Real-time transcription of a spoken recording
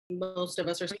most of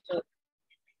us are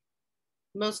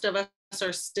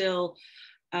still,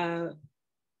 oh,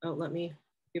 let me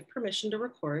give permission to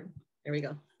record. There we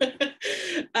go.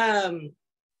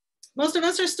 Most of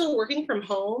us are still working from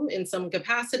home in some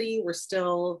capacity. We're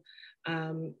still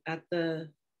at the,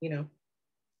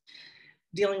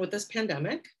 dealing with this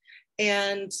pandemic.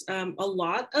 And a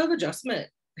lot of adjustment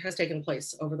has taken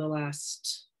place over the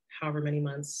last however many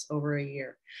months, over a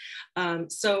year.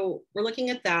 So we're looking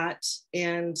at that,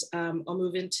 and I'll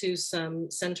move into some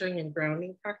centering and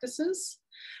grounding practices.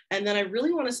 And then I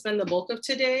really want to spend the bulk of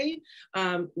today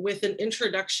with an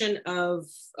introduction of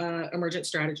emergent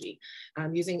strategy,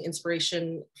 using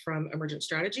inspiration from emergent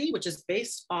strategy, which is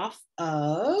based off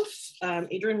of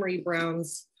Adrienne Maree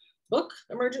Brown's book,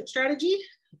 Emergent Strategy.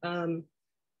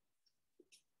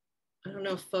 I don't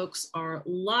know if folks are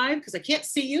live because I can't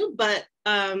see you, but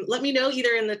let me know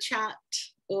either in the chat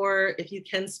or if you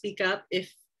can speak up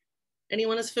if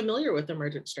anyone is familiar with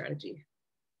emergent strategy.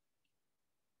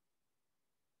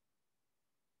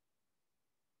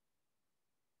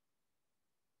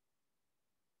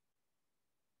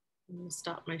 I'm gonna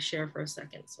stop my share for a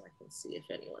second so I can see if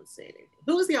anyone's saying anything.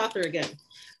 Who was the author again?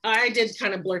 I did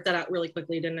kind of blurt that out really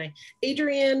quickly, didn't I?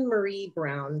 Adrienne Maree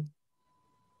Brown.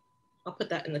 I'll put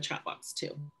that in the chat box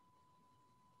too.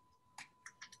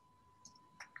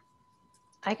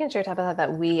 I can share, Tabitha,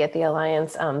 that we at the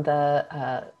Alliance,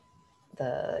 the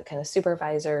kind of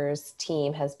supervisors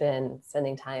team has been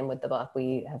spending time with the book.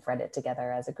 We have read it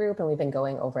together as a group, and we've been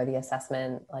going over the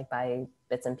assessment like by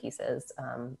bits and pieces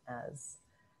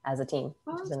as a team,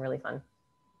 which has been really fun.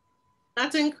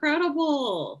 That's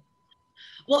incredible.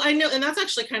 Well, I know, and that's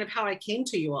actually kind of how I came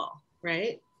to you all,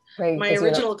 right? Right. My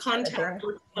original contact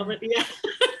with yeah.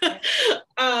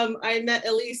 I met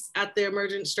Elise at the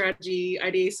Emergent Strategy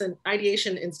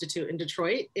Ideation Institute in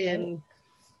Detroit in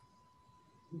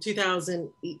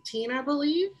 2018, I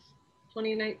believe.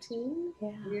 2019?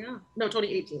 Yeah. No,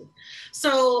 2018.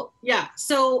 So yeah,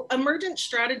 so emergent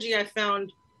strategy I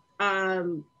found, I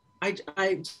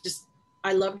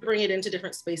love to bring it into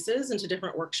different spaces, into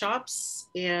different workshops,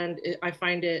 and I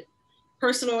find it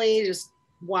personally just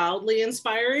wildly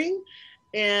inspiring.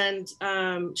 And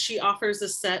she offers a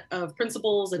set of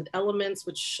principles and elements,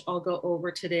 which I'll go over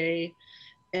today.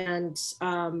 And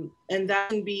that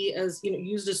can be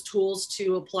used as tools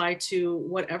to apply to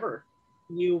whatever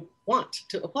you want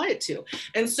to apply it to.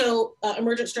 And so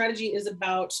emergent strategy is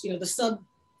about, the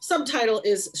subtitle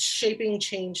is Shaping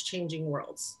Change, Changing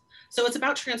Worlds. So it's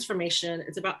about transformation,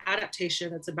 it's about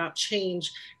adaptation, it's about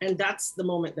change, and that's the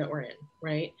moment that we're in,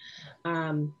 right?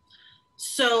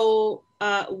 So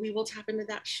we will tap into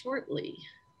that shortly.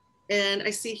 And I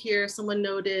see here someone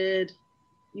noted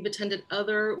you've attended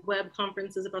other web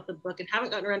conferences about the book and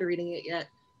haven't gotten around to reading it yet.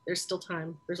 There's still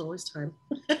time. There's always time.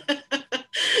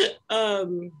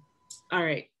 All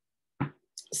right.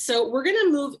 So we're going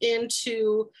to move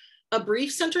into a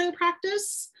brief centering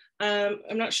practice.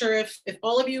 I'm not sure if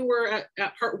all of you were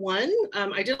at part one.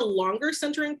 I did a longer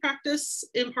centering practice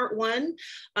in part one.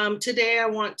 Today, I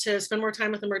want to spend more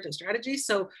time with emergent strategy.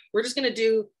 So we're just going to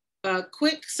do a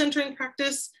quick centering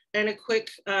practice and a quick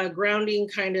grounding,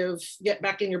 kind of get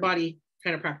back in your body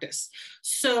kind of practice.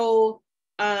 So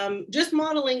just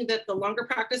modeling that the longer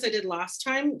practice I did last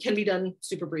time can be done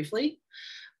super briefly.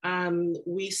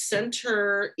 We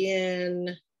center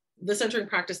in the centering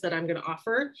practice that I'm going to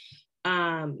offer.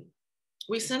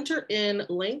 We center in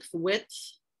length, width,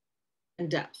 and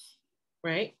depth,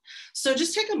 right? So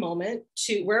just take a moment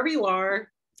to, wherever you are,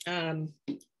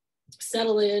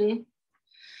 settle in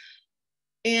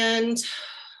and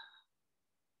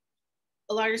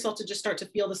allow yourself to just start to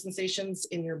feel the sensations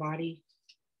in your body.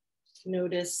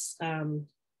 Notice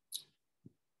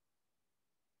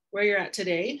where you're at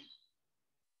today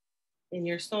in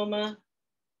your soma,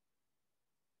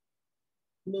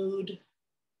 mood,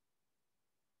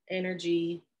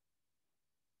 energy.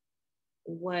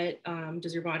 What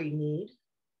does your body need?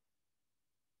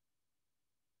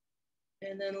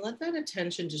 And then let that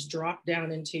attention just drop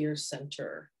down into your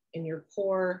center, in your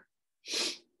core,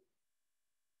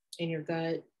 in your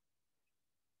gut.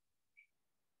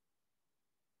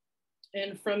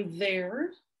 And from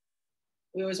there,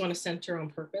 we always want to center on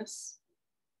purpose.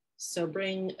 So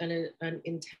bring an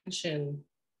intention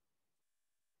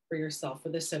for yourself for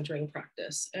this centering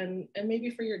practice and maybe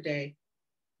for your day.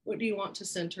 What do you want to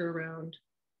center around?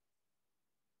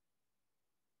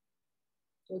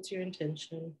 What's your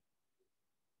intention?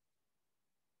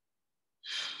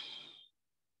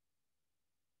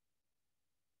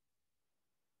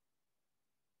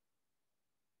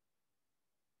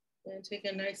 And take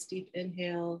a nice deep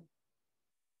inhale.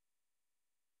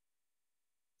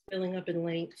 Filling up in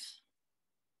length.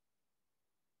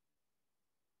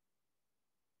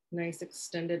 Nice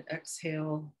extended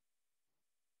exhale.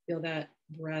 Feel that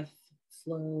breath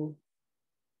flow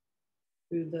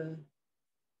through the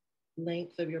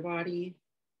length of your body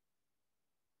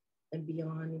and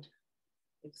beyond,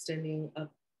 extending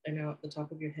up and out the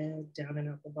top of your head, down and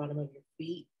out the bottom of your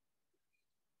feet.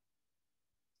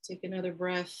 Take another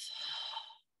breath.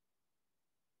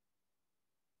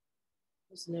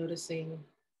 Just noticing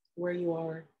where you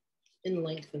are in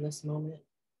length in this moment.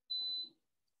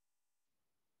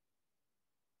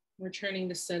 Returning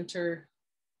to center,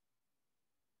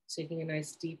 taking a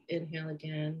nice deep inhale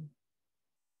again,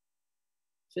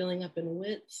 filling up in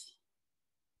width.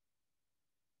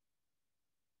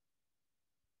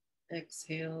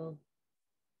 Exhale,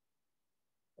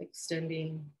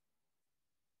 extending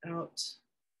out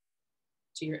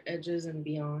to your edges and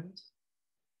beyond.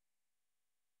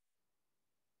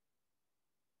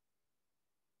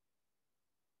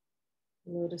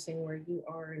 Noticing where you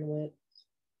are in width,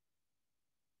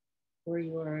 where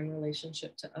you are in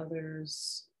relationship to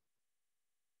others,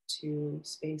 to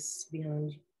space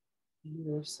beyond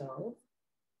yourself.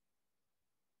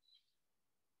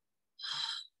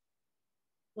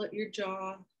 Let your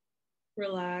jaw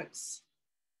relax.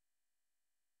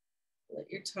 Let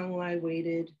your tongue lie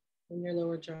weighted in your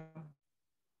lower jaw.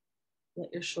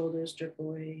 Let your shoulders drip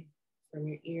away from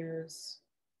your ears.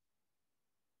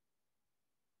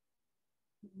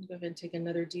 Go ahead and take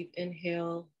another deep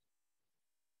inhale,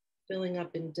 filling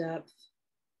up in depth,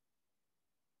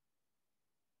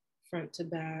 front to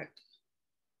back.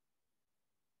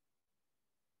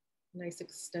 Nice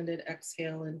extended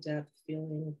exhale in depth,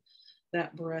 feeling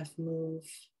that breath move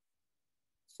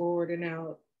forward and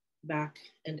out, back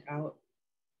and out.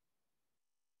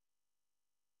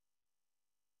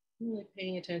 Really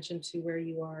paying attention to where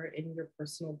you are in your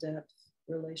personal depth,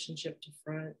 relationship to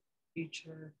front,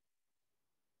 future,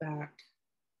 back.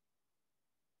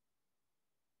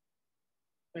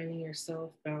 Finding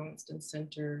yourself balanced and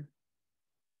centered.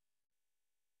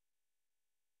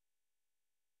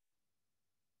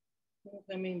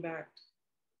 Coming back,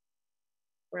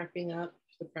 wrapping up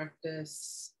the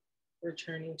practice,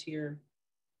 returning to your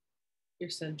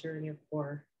center and your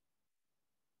core.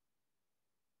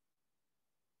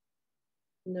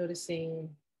 Noticing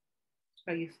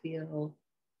how you feel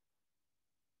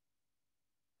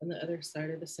on the other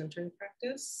side of the centering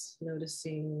practice,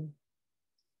 noticing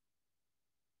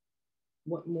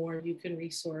what more you can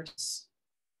resource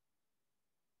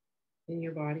in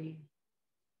your body,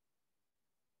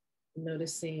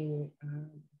 noticing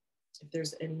if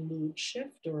there's any mood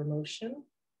shift or emotion.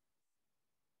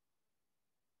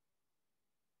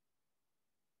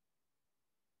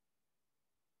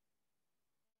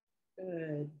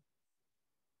 Good.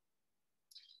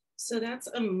 So that's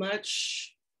a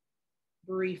much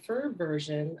briefer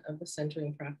version of the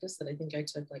centering practice that I think I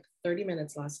took like 30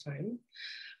 minutes last time,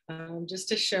 just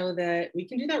to show that we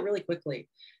can do that really quickly.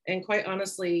 And quite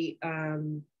honestly,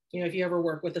 if you ever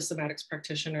work with a somatics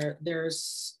practitioner,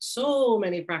 there's so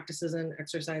many practices and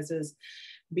exercises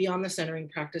beyond the centering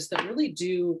practice that really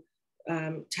do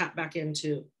tap back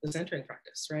into the centering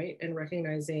practice, right? And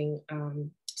recognizing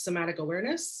somatic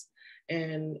awareness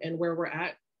and where we're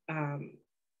at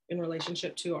in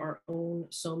relationship to our own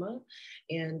soma,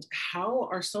 and how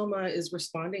our soma is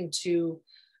responding to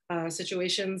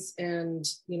situations and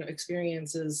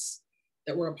experiences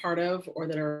that we're a part of or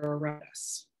that are around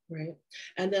us, right?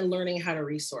 And then learning how to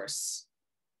resource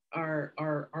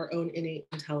our own innate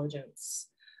intelligence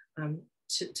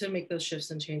to make those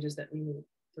shifts and changes that we need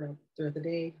throughout the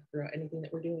day, throughout anything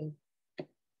that we're doing.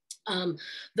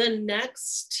 The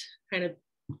next kind of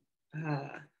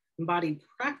embodied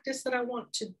practice that I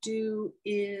want to do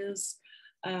is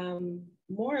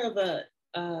more of a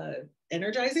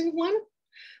energizing one.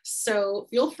 So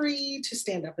feel free to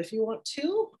stand up if you want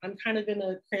to. I'm kind of in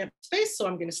a cramped space, so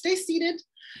I'm going to stay seated.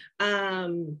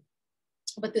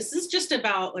 But this is just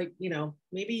about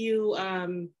maybe you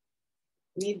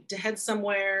need to head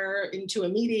somewhere into a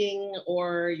meeting,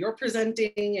 or you're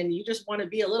presenting and you just want to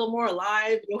be a little more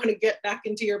alive. You want to get back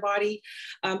into your body.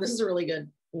 This is a really good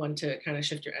one to kind of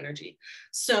shift your energy.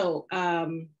 So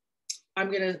I'm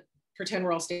going to pretend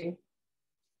we're all standing.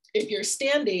 If you're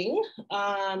standing,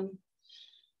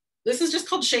 this is just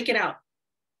called shake it out.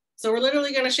 So we're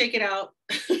literally going to shake it out.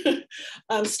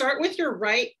 Start with your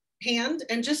right hand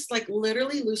and just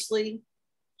literally loosely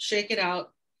shake it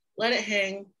out. Let it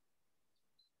hang.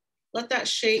 Let that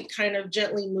shake kind of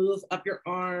gently move up your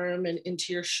arm and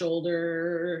into your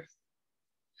shoulder.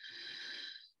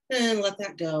 And let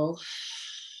that go.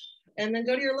 And then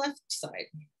go to your left side.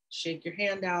 Shake your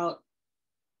hand out.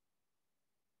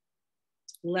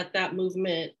 Let that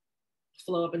movement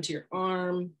flow up into your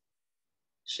arm,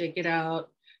 shake it out.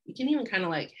 You can even kind of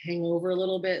like hang over a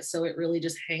little bit so it really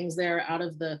just hangs there out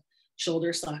of the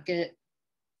shoulder socket.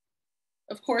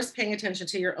 Of course, paying attention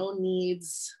to your own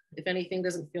needs. If anything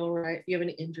doesn't feel right, if you have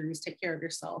any injuries, take care of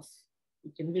yourself.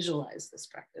 You can visualize this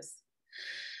practice.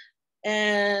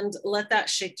 And let that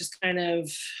shake just kind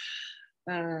of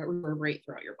reverberate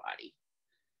throughout your body.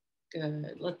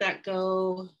 Good, let that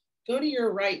go. Go to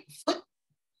your right foot.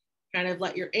 Kind of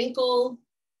let your ankle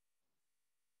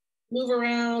move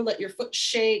around, let your foot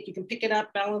shake. You can pick it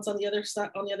up, balance on the other side,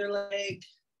 on the other leg.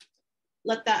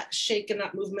 Let that shake and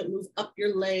that movement move up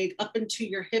your leg, up into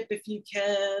your hip if you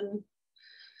can.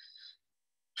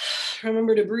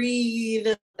 Remember to breathe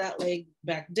that leg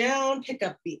back down, pick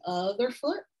up the other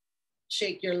foot,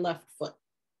 shake your left foot,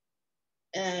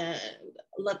 and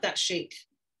let that shake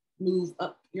move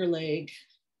up your leg,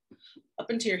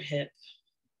 up into your hip.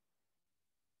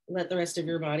 Let the rest of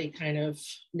your body kind of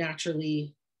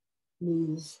naturally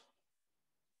move.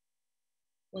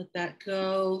 Let that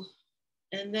go.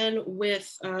 And then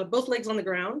with both legs on the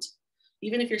ground,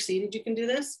 even if you're seated, you can do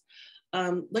this.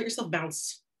 Let yourself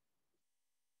bounce,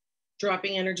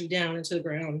 dropping energy down into the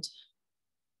ground.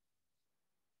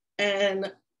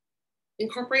 And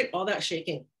incorporate all that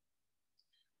shaking.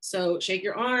 So shake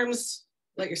your arms,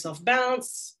 let yourself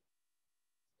bounce.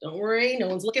 Don't worry, no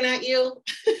one's looking at you.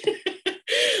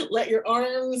 Let your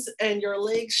arms and your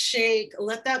legs shake.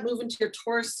 Let that move into your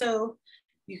torso.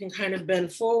 You can kind of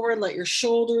bend forward, let your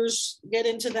shoulders get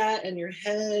into that and your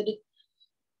head.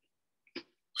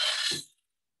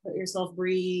 Let yourself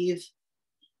breathe.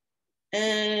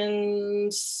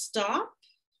 And stop.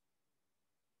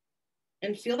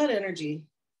 And feel that energy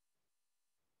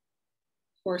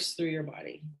course through your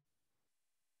body.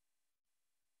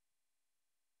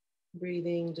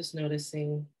 Breathing, just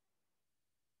noticing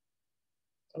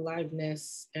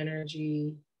aliveness,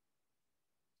 energy.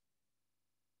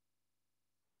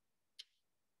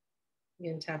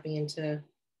 And tapping into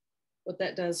what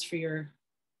that does for your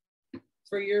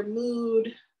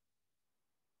mood,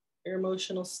 your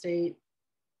emotional state.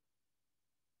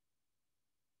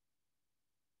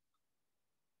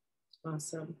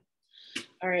 Awesome.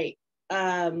 All right.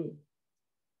 How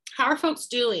are folks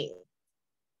doing?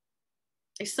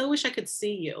 I so wish I could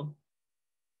see you.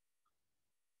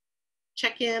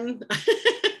 Check in.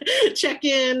 Check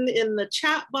in the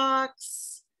chat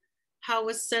box. How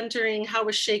was centering? How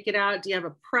was shake it out? Do you have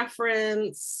a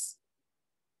preference?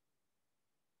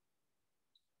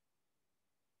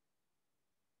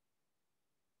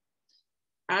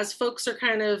 As folks are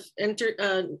kind of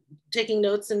taking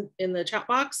notes in the chat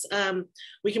box,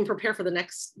 we can prepare for the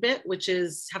next bit, which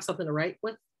is have something to write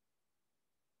with.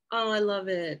 Oh, I love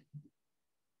it.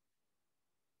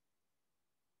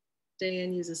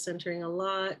 Dan uses centering a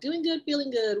lot. Doing good,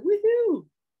 feeling good, woohoo.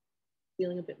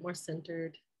 Feeling a bit more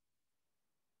centered.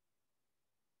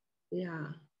 Yeah,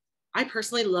 I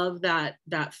personally love that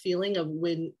feeling of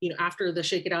when, after the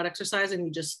shake it out exercise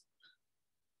and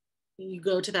you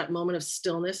go to that moment of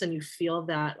stillness and you feel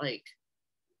that like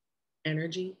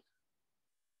energy.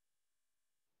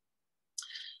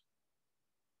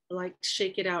 Like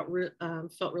shake it out,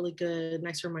 felt really good.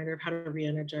 Nice reminder of how to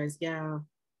re-energize. Yeah.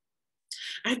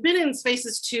 I've been in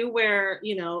spaces too where,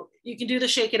 you can do the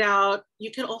shake it out.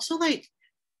 You can also like,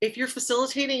 if you're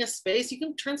facilitating a space, you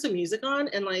can turn some music on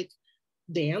and like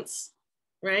dance,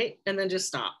 right? And then just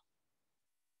stop.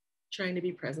 Trying to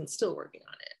be present, still working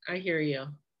on it. I hear you.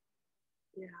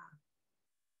 Yeah.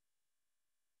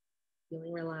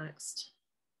 Feeling relaxed.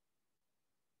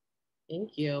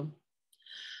 Thank you.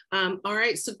 All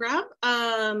right, so grab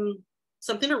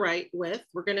something to write with.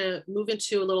 We're gonna move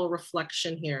into a little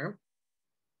reflection here.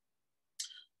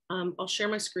 I'll share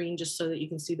my screen just so that you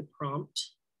can see the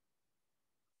prompt.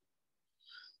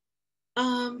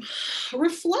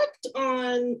 Reflect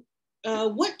on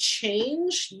what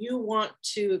change you want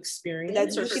to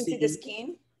experience. You can see the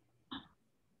screen?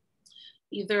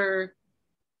 Either,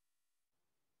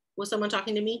 was someone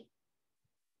talking to me?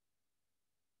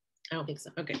 I don't think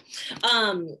so, okay.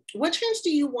 What change do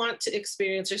you want to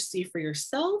experience or see for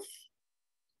yourself?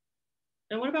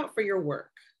 And what about for your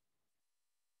work?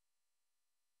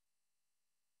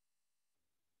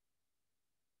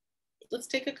 Let's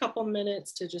take a couple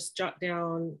minutes to just jot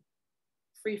down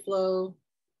free flow.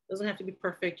 Doesn't have to be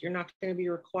perfect. You're not going to be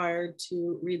required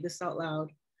to read this out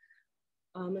loud.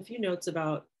 A few notes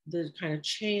about the kind of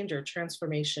change or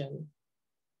transformation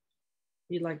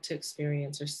you'd like to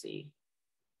experience or see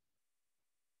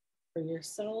for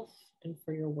yourself and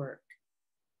for your work.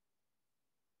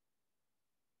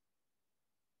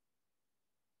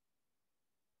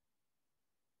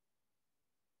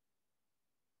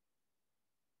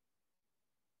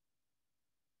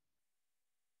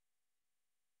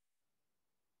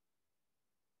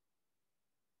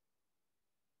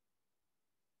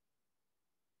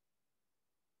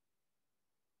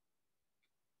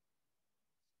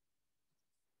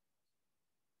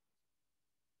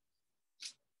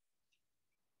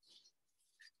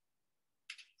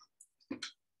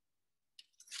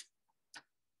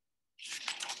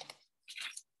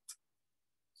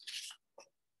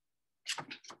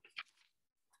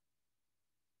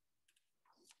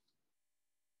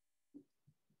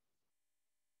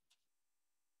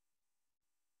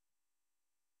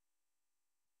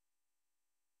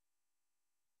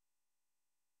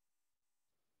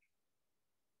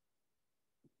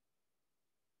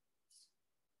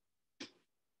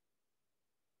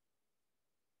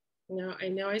 Now, I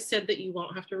know I said that you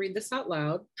won't have to read this out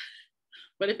loud,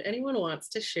 but if anyone wants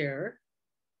to share,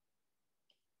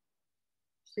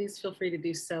 please feel free to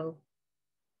do so.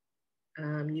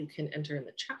 You can enter in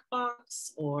the chat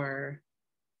box or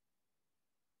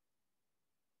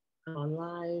on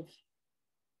live.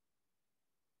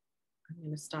 I'm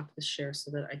going to stop the share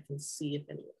so that I can see if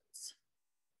anyone's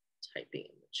typing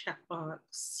in the chat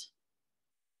box.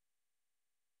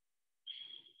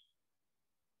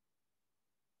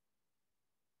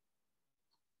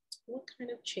 What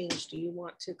kind of change do you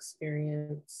want to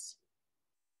experience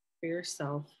for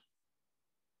yourself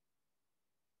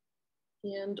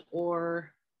and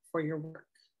or for your work?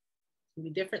 It can be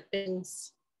different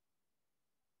things.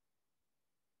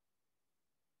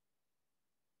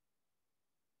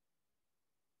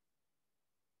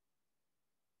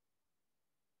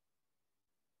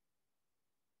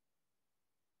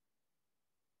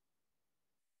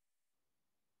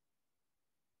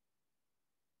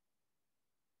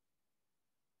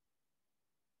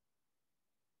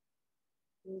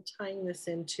 And tying this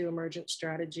into emergent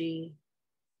strategy,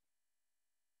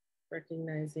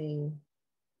 recognizing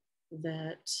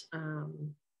that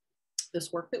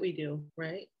this work that we do,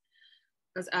 right,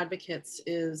 as advocates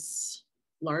is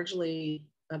largely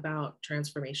about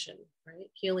transformation, right?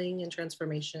 Healing and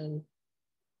transformation.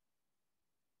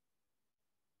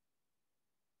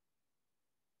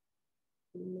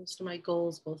 Most of my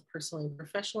goals, both personally and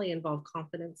professionally, involve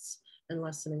confidence and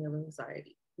lessening of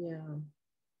anxiety. Yeah,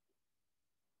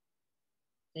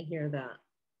 I hear that.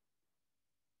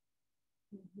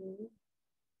 Mm-hmm.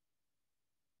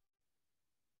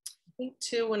 I think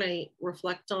too, when I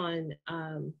reflect on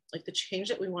like the change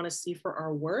that we want to see for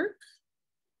our work,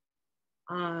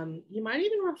 you might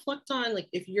even reflect on like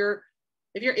if your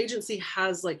agency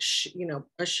has like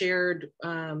a shared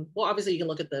well, obviously you can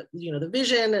look at the the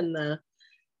vision and the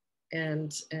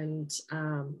and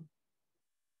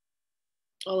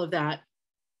all of that,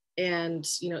 and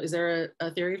is there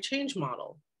a theory of change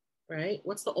model, right?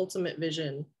 What's the ultimate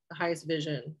vision, the highest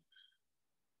vision?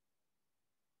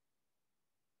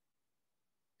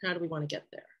 How do we want to get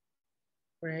there,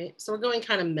 right? So we're going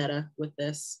kind of meta with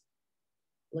this,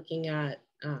 looking at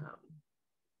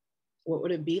what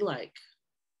would it be like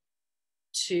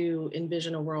to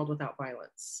envision a world without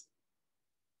violence.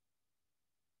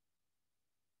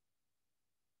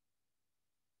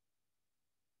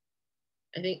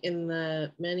 I think in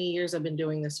the many years I've been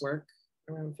doing this work,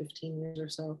 around 15 years or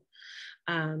so,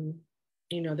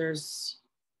 there's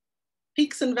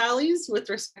peaks and valleys with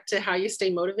respect to how you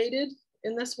stay motivated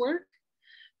in this work,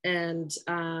 and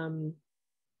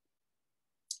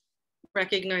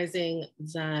recognizing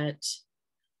that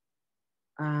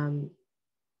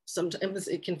sometimes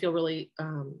it can feel really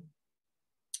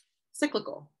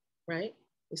cyclical, right?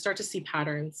 We start to see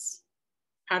patterns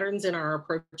in our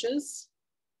approaches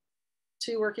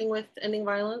to working with ending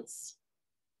violence,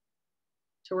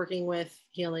 to working with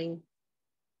healing.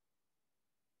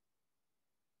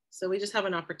 So we just have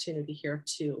an opportunity here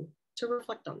to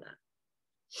reflect on that.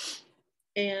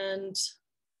 And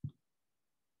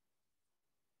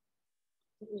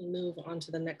let me move on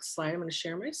to the next slide. I'm going to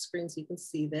share my screen so you can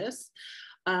see this.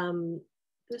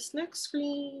 This next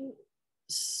screen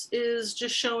is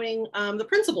just showing the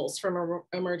principles from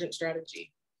emergent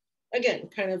strategy. Again,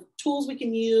 kind of tools we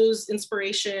can use,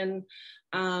 inspiration,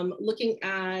 looking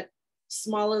at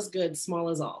small is good, small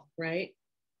is all, right?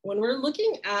 When we're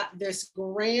looking at this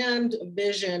grand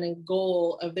vision and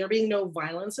goal of there being no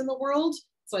violence in the world,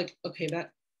 it's like, okay,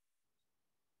 that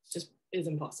just is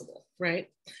impossible, right?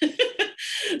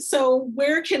 So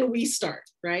where can we start,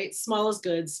 right? Small is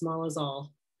good, small is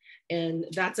all. And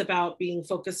that's about being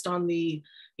focused on the,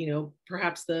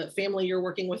 perhaps the family you're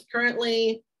working with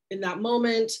currently in that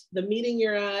moment, the meeting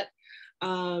you're at,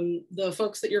 the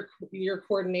folks that you're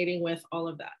coordinating with, all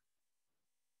of that.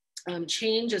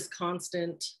 Change is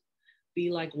constant,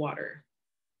 be like water.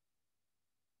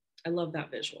 I love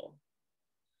that visual.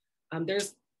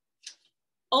 There's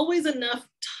always enough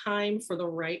time for the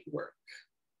right work.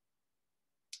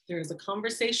 There's a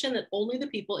conversation that only the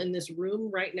people in this room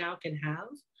right now can have.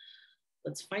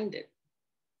 Let's find it.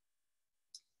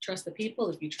 Trust the people.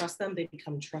 If you trust them, they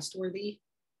become trustworthy.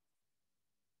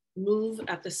 Move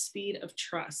at the speed of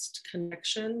trust.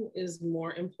 Connection is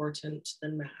more important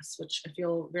than mass, which I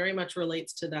feel very much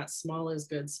relates to that small is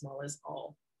good, small is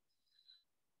all.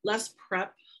 Less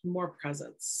prep, more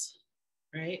presence,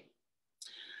 right?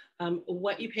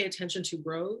 What you pay attention to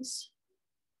grows.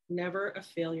 Never a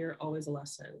failure, always a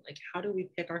lesson. Like, how do we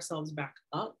pick ourselves back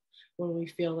up when we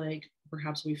feel like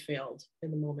perhaps we failed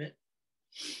in the moment?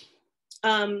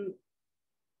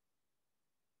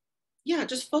 yeah,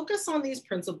 just focus on these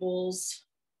principles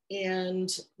and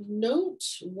note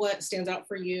what stands out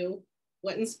for you,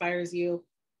 what inspires you.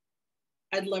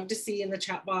 I'd love to see in the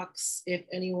chat box if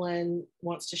anyone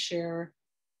wants to share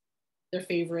their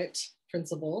favorite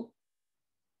principle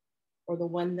or the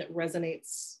one that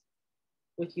resonates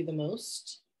with you the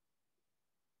most.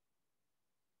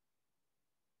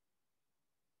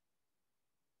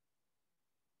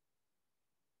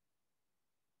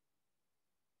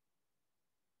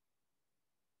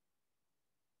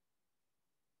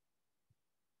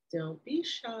 Don't be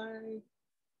shy.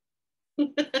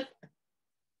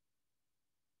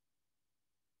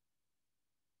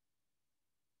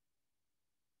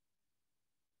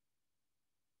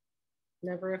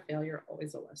 Never a failure,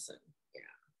 always a lesson. Yeah.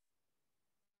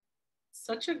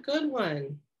 Such a good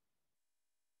one.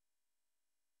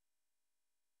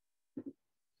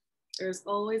 There's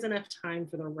always enough time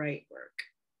for the right work.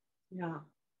 Yeah.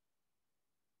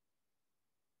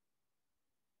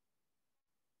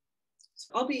 So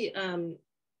I'll be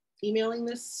emailing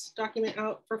this document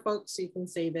out for folks so you can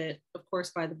save it. Of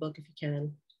course, buy the book if you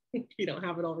can, if you don't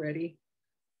have it already.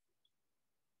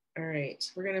 All right,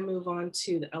 we're going to move on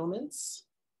to the elements.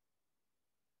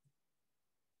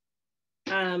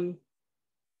 The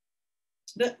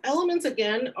elements,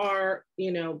 again, are,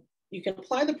 you can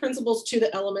apply the principles to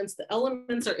the elements. The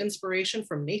elements are inspiration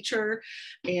from nature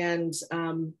and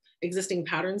existing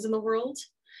patterns in the world.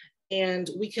 And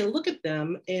we can look at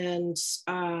them and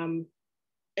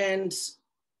in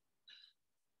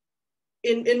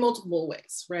multiple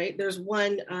ways, right? There's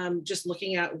one, just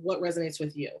looking at what resonates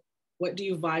with you. What do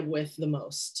you vibe with the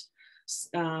most?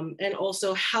 And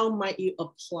also, how might you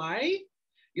apply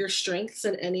your strengths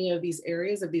in any of these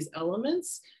areas of these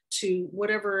elements to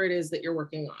whatever it is that you're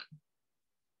working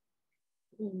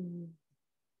on?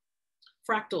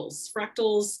 Fractals.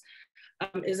 Fractals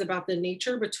is about the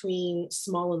nature between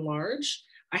small and large.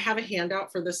 I have a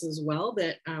handout for this as well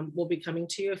that will be coming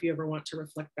to you if you ever want to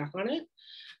reflect back on it.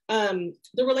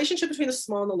 The relationship between the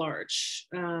small and the large.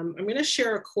 I'm going to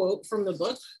share a quote from the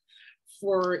book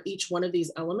for each one of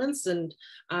these elements. And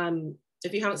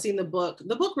if you haven't seen the book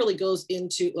really goes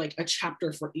into like a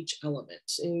chapter for each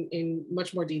element in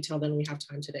much more detail than we have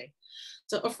time today.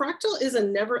 So a fractal is a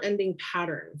never-ending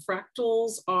pattern.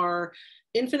 Fractals are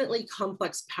infinitely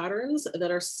complex patterns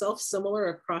that are self-similar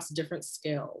across different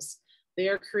scales. They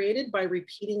are created by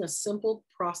repeating a simple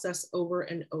process over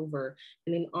and over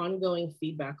in an ongoing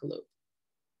feedback loop.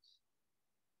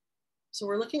 So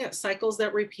we're looking at cycles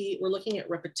that repeat, we're looking at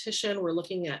repetition, we're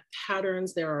looking at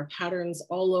patterns. There are patterns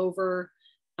all over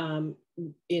in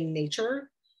nature.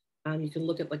 You can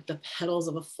look at like the petals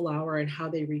of a flower and how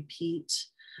they repeat.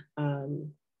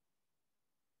 And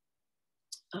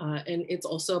it's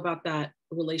also about that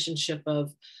relationship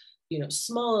of,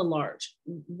 small and large.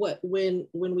 When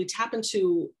we tap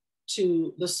into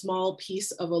the small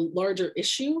piece of a larger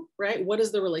issue, right? What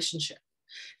is the relationship?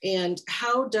 And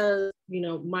how does,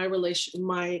 the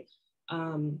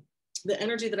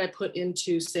energy that I put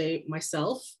into, say,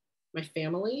 myself, my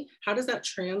family, how does that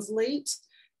translate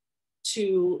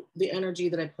to the energy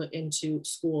that I put into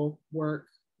school, work,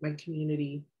 my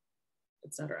community,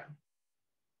 etc.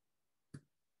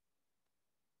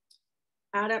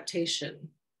 Adaptation.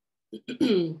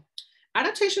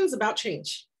 Adaptation is about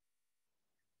change.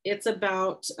 It's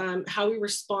about how we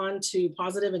respond to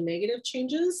positive and negative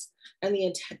changes and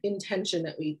the intention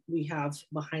that we have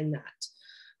behind that.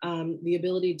 The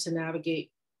ability to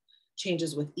navigate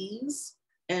changes with ease.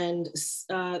 And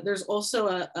there's also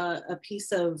a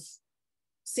piece of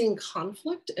seeing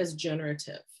conflict as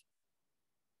generative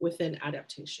within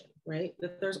adaptation, right?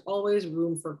 That there's always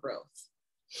room for growth.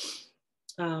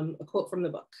 A quote from the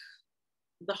book: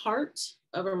 "The heart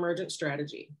of emergent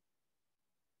strategy.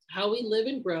 How we live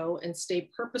and grow and stay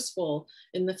purposeful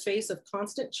in the face of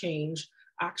constant change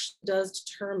actually does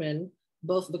determine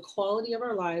both the quality of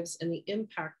our lives and the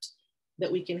impact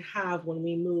that we can have when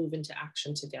we move into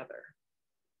action together."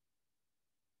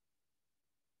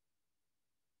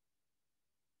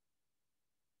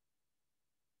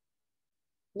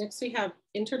 Next, we have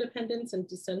interdependence and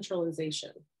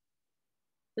decentralization.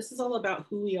 This is all about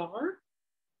who we are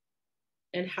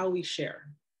and how we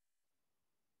share.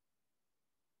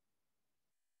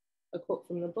 A quote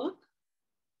from the book: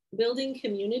 "Building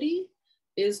community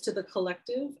is to the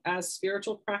collective as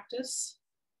spiritual practice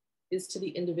is to the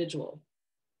individual."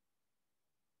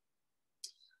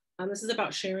 This is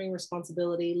about sharing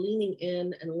responsibility, leaning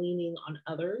in and leaning on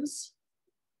others,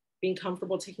 being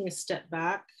comfortable taking a step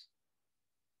back,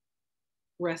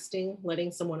 resting,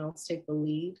 letting someone else take the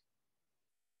lead.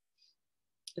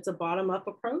 It's a bottom-up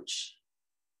approach.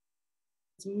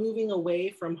 moving away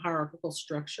from hierarchical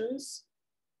structures,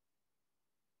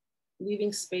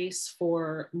 leaving space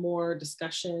for more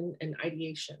discussion and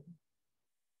ideation.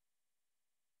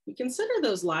 We consider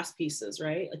those last pieces,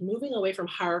 right? Like moving away from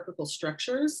hierarchical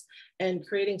structures and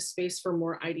creating space for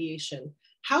more ideation.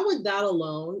 How would that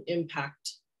alone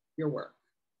impact your work,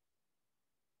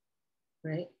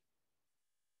 right?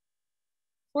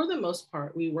 For the most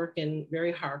part, we work in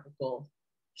very hierarchical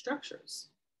structures.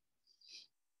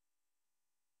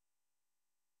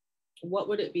 What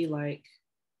would it be like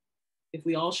if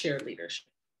we all shared leadership?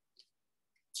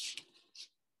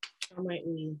 How might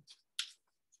we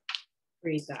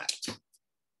create that?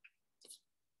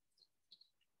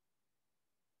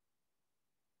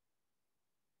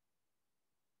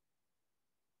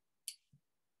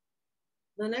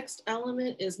 The next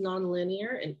element is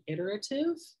nonlinear and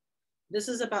iterative. This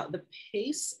is about the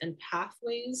pace and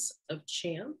pathways of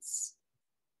chance.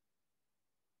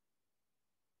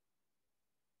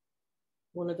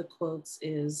 One of the quotes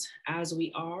is, "As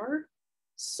we are,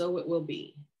 so it will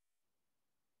be."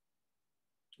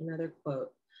 Another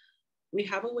quote, "We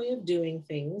have a way of doing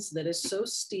things that is so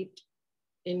steeped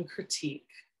in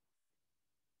critique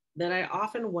that I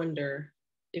often wonder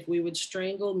if we would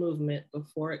strangle movement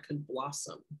before it could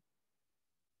blossom."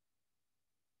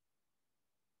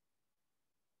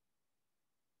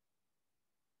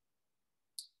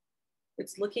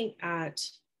 It's looking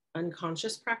at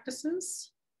unconscious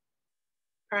practices,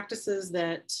 practices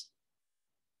that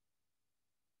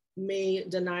may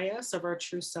deny us of our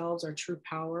true selves, our true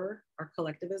power, our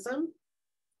collectivism,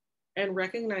 and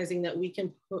recognizing that we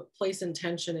can place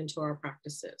intention into our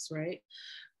practices, right?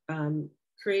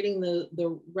 Creating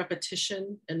the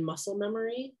repetition and muscle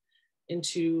memory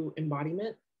into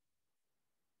embodiment.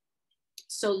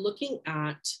 So looking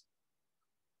at,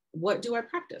 what do I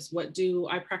practice? What do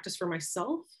I practice for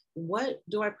myself? What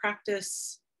do I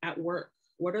practice at work?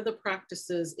 What are the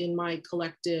practices in my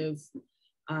collective,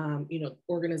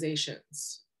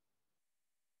 organizations?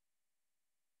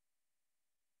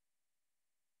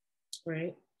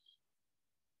 Right?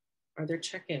 Are there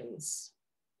check-ins?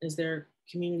 Is there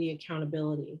community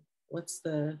accountability? What's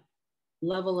the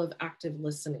level of active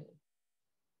listening?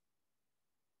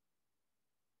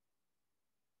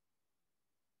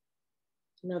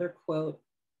 Another quote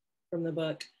from the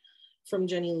book from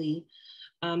Jenny Lee.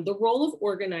 The role of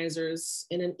organizers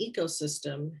in an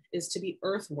ecosystem is to be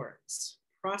earthworms,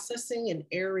 processing and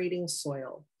aerating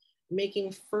soil,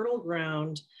 making fertile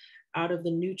ground out of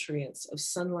the nutrients of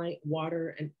sunlight, water,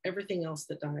 and everything else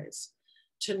that dies,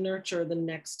 to nurture the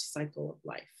next cycle of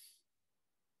life.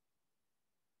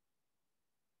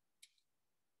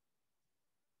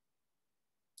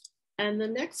 And the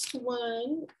next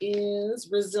one is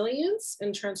resilience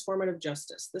and transformative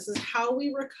justice. This is how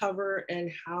we recover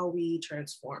and how we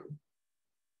transform.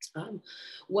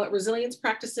 What resilience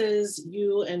practices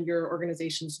you and your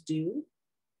organizations do.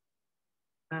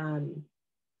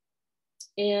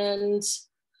 And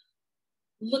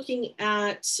looking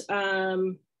at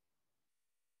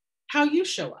how you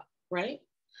show up, right?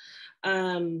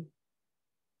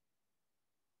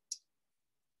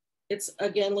 It's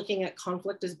again looking at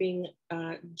conflict as being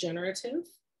generative,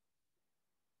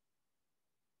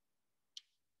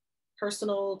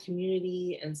 personal,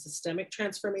 community, and systemic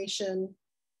transformation,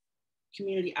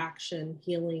 community action,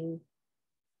 healing,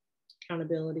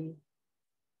 accountability,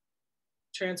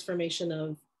 transformation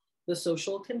of the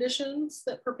social conditions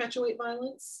that perpetuate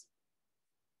violence.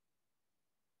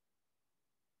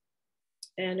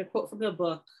 And a quote from the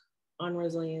book on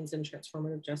resilience and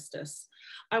transformative justice.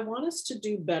 I want us to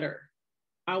do better.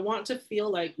 I want to feel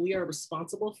like we are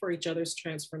responsible for each other's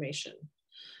transformation,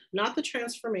 not the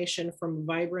transformation from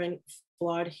vibrant,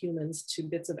 flawed humans to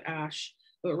bits of ash,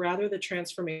 but rather the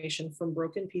transformation from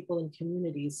broken people and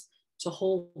communities to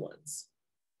whole ones.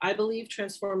 I believe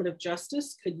transformative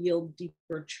justice could yield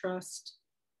deeper trust,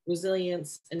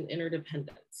 resilience, and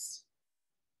interdependence.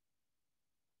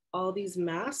 All these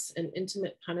mass and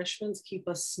intimate punishments keep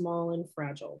us small and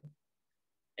fragile.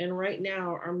 And right now,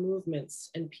 our movements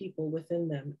and people within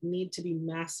them need to be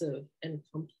massive and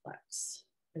complex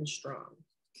and strong.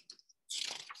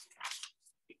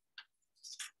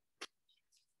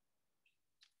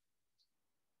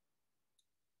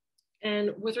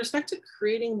 And with respect to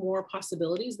creating more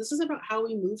possibilities, this is about how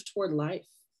we move toward life.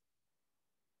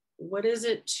 What is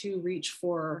it to reach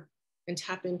for and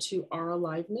tap into our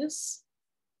aliveness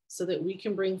so that we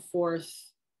can bring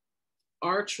forth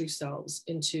our true selves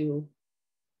into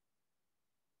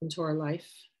our life,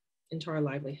 into our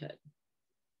livelihood.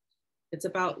 It's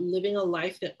about living a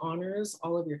life that honors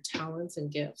all of your talents and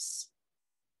gifts.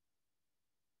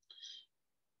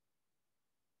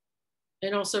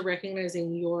 and also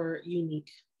recognizing your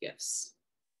unique gifts.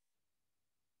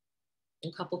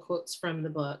 A couple quotes from the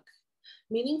book.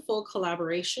 Meaningful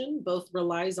collaboration both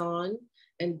relies on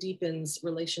and deepens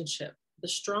relationship. The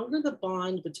stronger the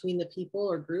bond between the people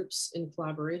or groups in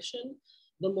collaboration,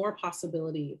 the more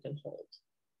possibility you can hold.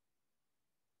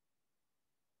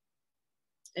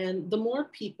 And the more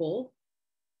people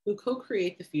who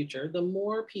co-create the future, the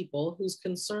more people whose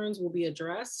concerns will be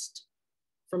addressed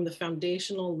from the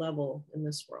foundational level in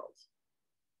this world.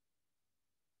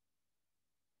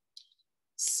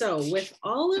 So with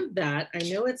all of that, I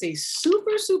know it's a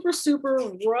super, super,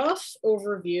 super rough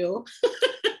overview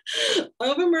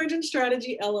of emergent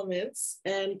strategy elements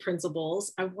and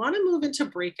principles. I want to move into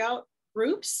breakout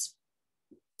groups.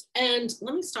 And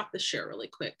let me stop the share really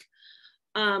quick.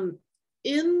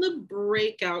 In the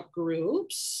breakout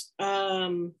groups, I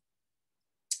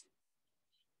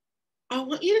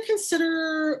want you to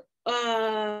consider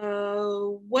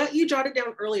what you jotted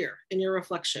down earlier in your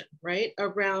reflection, right?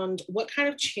 Around what kind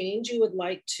of change you would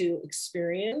like to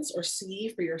experience or see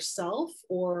for yourself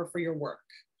or for your work,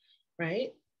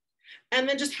 right? And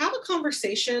then just have a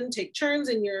conversation, take turns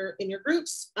in your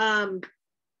groups,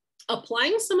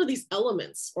 applying some of these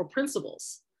elements or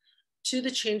principles to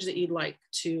the change that you'd like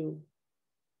to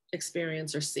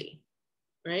experience or see,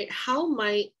 right? How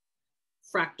might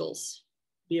fractals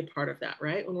be a part of that,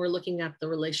 right? When we're looking at the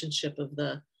relationship of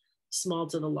the small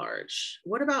to the large.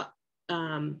 What about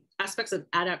aspects of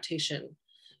adaptation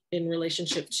in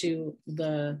relationship to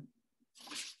the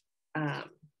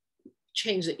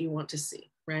change that you want to see,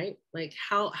 right? Like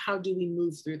how do we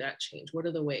move through that change? What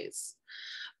are the ways?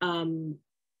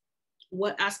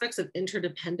 What aspects of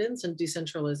interdependence and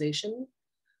decentralization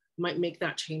might make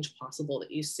that change possible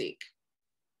that you seek?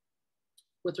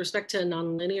 With respect to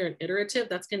nonlinear and iterative,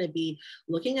 that's going to be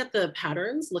looking at the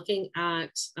patterns, looking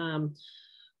at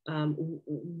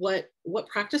what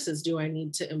practices do I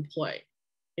need to employ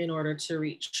in order to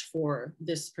reach for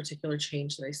this particular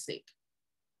change that I seek?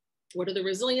 What are the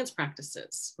resilience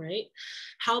practices, right?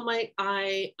 How might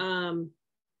I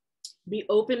be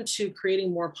open to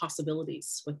creating more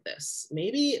possibilities with this?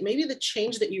 Maybe the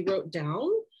change that you wrote down,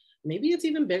 maybe it's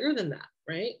even bigger than that,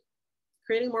 right?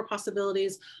 Creating more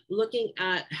possibilities, looking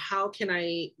at how can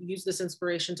I use this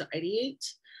inspiration to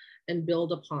ideate and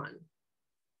build upon.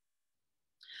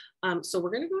 So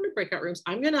we're going to go into breakout rooms.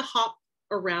 I'm going to hop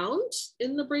around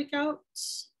in the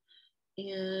breakouts,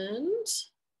 and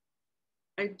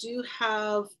I do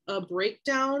have a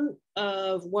breakdown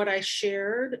of what I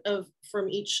shared from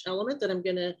each element that I'm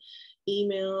going to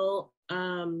email.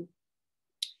 I'm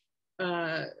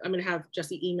going to have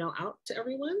Jesse email out to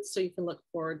everyone, so you can look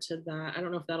forward to that. I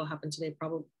don't know if that'll happen today,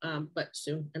 probably, but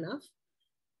soon enough.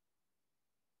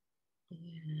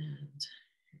 And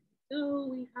so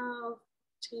we have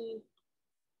team.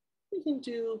 We can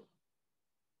do.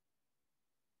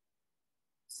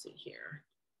 Let's see here.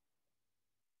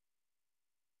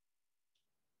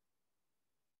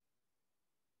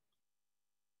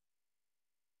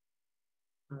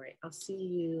 All right, I'll see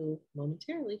you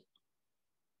momentarily.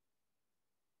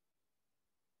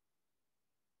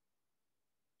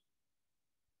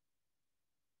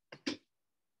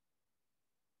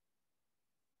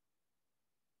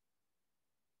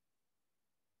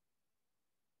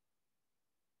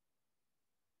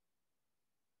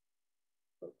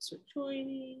 Folks are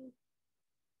joining.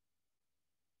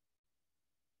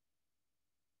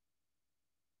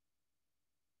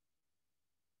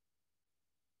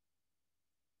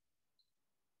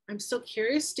 I'm still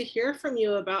curious to hear from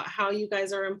you about how you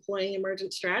guys are employing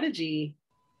emergent strategy.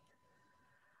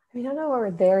 I don't know where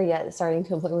we're there yet, starting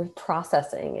to employ, we're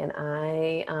processing. And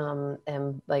I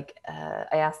am like,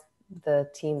 I asked the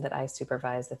team that I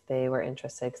supervise if they were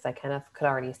interested, because I kind of could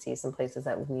already see some places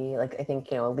that we, like, I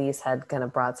think, Elise had kind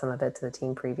of brought some of it to the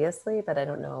team previously, but I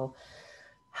don't know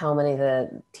how many of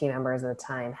the team members at the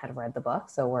time had read the book.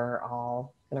 So we're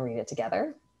all going to read it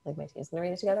together. Like my team's going to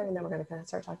read it together, and then we're going to kind of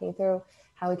start talking through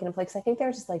how we can apply. Because I think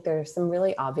there's some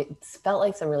really obvious, felt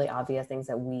like some really obvious things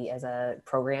that we as a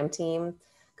program team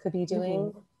could be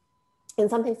doing. And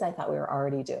some things I thought we were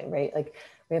already doing, right? Like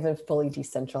we have a fully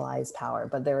decentralized power,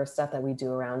 but there are stuff that we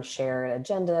do around shared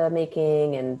agenda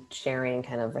making and sharing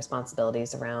kind of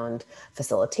responsibilities around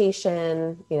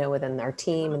facilitation, within our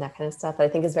team and that kind of stuff. That I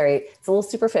think it's a little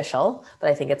superficial, but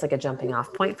I think it's like a jumping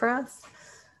off point for us.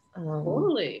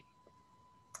 Totally.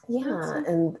 Yeah.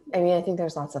 And I mean, I think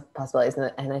there's lots of possibilities.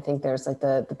 And I think there's like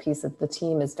the piece of the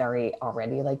team is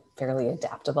already like fairly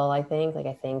adaptable, I think. Like,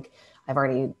 I think I've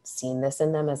already seen this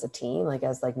in them as a team, like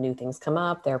as like new things come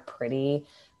up, they're pretty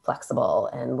flexible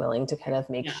and willing to kind of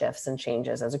make shifts and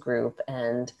changes as a group.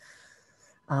 And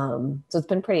So it's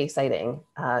been pretty exciting.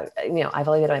 I've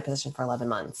only been in my position for 11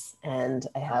 months and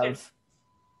I have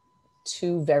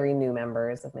two very new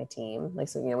members of my team.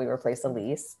 We replaced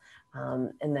Elise.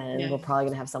 And then we're probably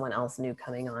going to have someone else new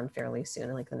coming on fairly soon,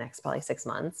 in like the next probably 6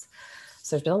 months.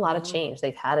 So there's been a lot of change.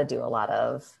 They've had to do a lot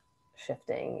of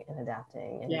shifting and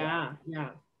adapting. And yeah.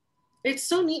 It's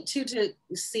so neat too to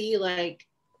see like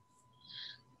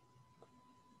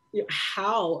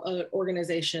how an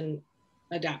organization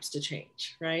adapts to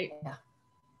change, right? Yeah.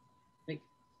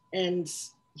 And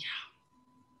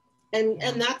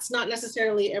that's not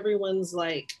necessarily everyone's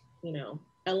like,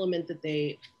 element that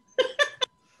they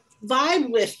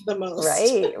vibe with the most.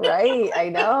 Right. I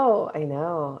know.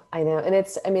 And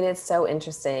it's so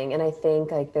interesting. And I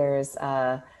think like there's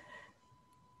a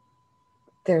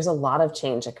lot of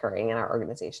change occurring in our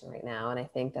organization right now. And I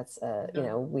think that's,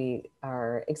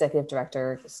 our executive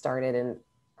director started in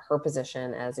her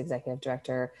position as executive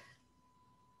director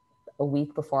a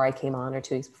week before I came on, or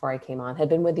 2 weeks before I came on, had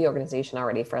been with the organization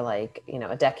already for like,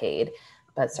 a decade,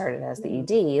 but started as the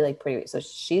ED, so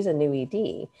she's a new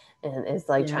ED and is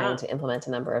like trying to implement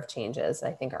a number of changes that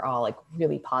I think are all like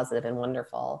really positive and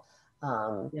wonderful.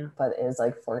 But is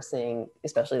like forcing,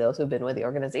 especially those who've been with the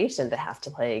organization, to have to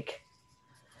like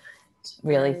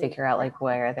really figure out like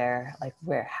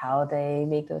how they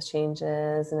make those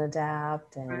changes and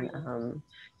adapt. And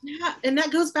and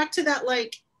that goes back to that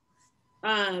like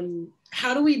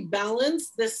how do we balance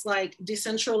this like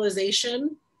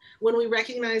decentralization when we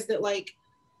recognize that like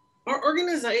our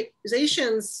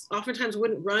organizations oftentimes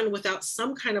wouldn't run without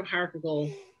some kind of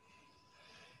hierarchical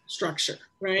structure,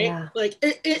 right? Like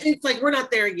it's like we're not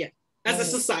there yet as a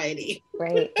society.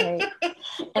 Right. And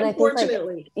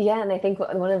Unfortunately. I think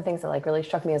one of the things that like really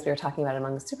struck me as we were talking about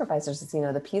among the supervisors is,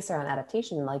 the piece around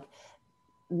adaptation,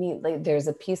 there's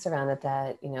a piece around it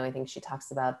that, I think she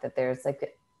talks about that there's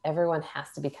like, everyone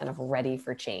has to be kind of ready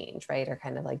for change, right? Or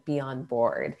kind of like be on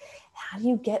board. How do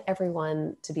you get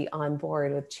everyone to be on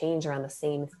board with change around the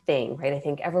same thing, right? I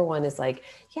think everyone is like,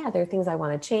 yeah, there are things I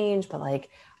want to change, but like,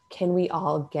 can we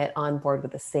all get on board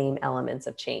with the same elements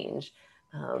of change?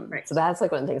 So that's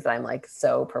like one of the things that I'm like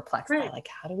so perplexed by, like,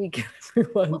 how do we get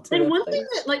everyone to and one thing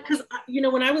that like, because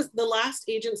when I was the last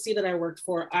agency that I worked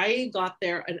for, I got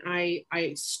there and I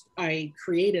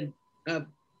created a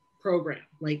program.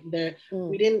 Like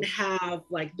we didn't have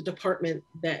like the department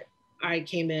that I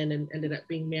came in and ended up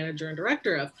being manager and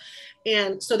director of.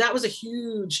 And so that was a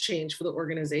huge change for the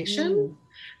organization.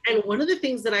 And one of the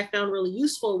things that I found really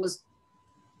useful was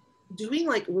doing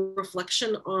like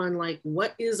reflection on like,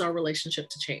 what is our relationship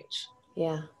to change?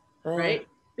 Right?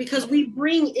 Because we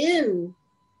bring in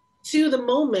to the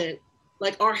moment,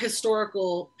 like our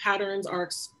historical patterns, our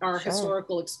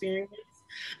historical experience.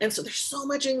 And so there's so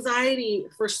much anxiety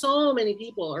for so many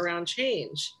people around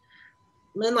change.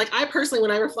 And then like, I personally,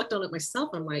 when I reflect on it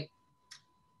myself, I'm like,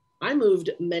 I moved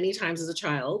many times as a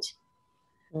child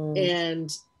and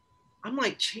I'm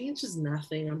like, change is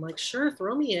nothing. I'm like, sure,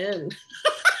 throw me in.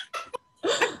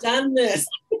 I've done this.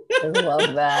 I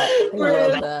love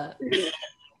that.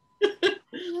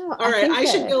 All right, I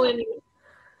should go in.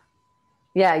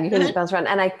 Yeah, you can bounce around.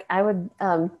 And I would,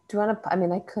 do you want to,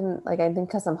 I couldn't, like, I think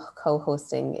because I'm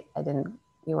co-hosting,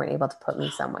 you weren't able to put me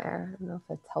somewhere. I don't know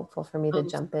if it's helpful for me to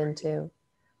jump into.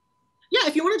 Yeah,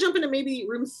 if you want to jump into maybe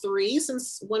room 3,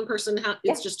 since one person,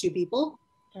 it's just 2 people.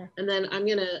 And then I'm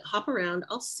going to hop around.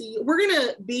 I'll see you. We're going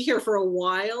to be here for a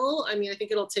while. I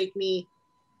think it'll take me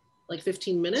like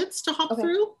 15 minutes to hop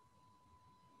through.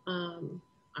 All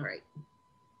right.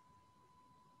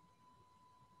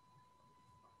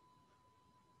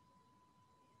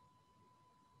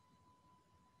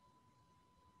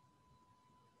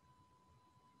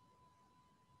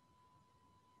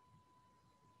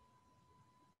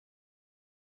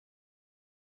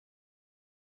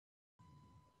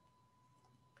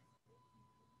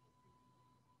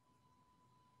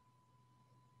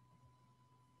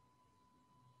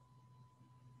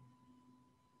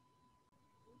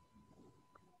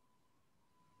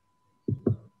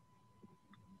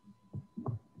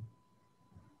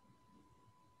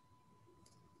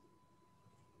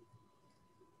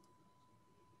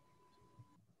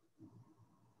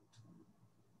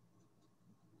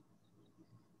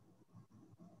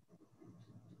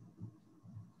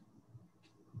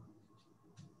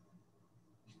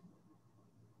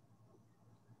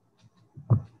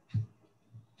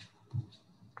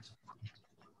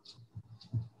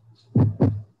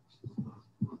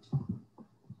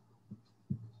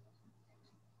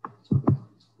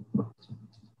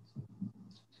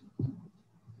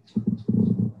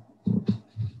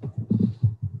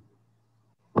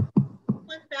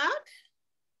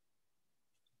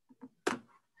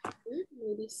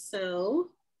 So,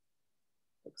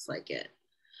 looks like it.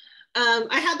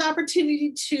 I had the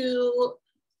opportunity to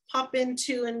pop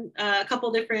into a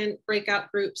couple different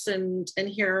breakout groups and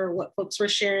hear what folks were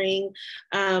sharing.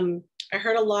 I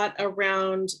heard a lot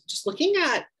around just looking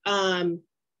at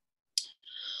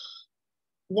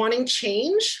wanting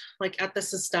change, like at the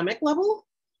systemic level,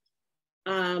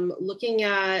 looking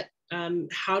at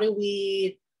how do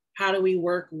we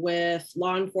work with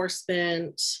law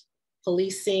enforcement,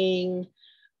 policing,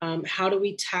 how do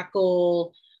we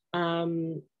tackle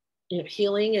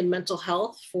healing and mental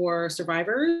health for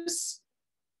survivors?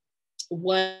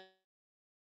 What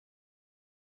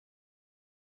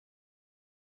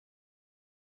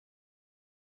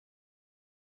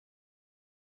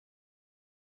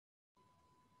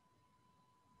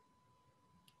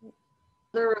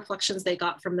other reflections they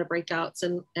got from the breakouts,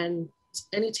 and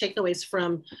any takeaways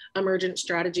from emergent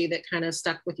strategy that kind of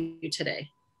stuck with you today?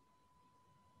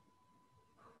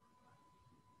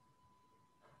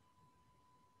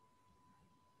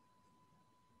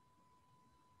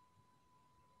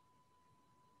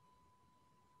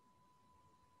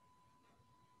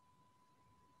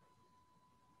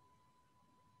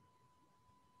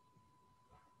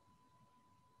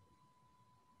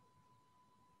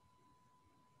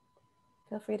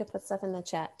 Feel free to put stuff in the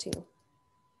chat too.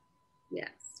 Yes,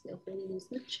 feel free to use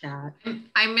the chat.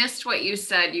 I missed what you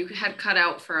said. You had cut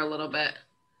out for a little bit.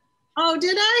 Oh,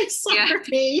 did I?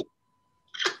 Sorry.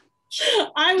 Yeah.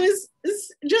 I was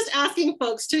just asking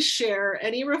folks to share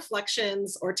any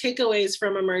reflections or takeaways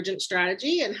from emergent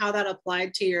strategy and how that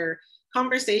applied to your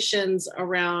conversations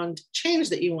around change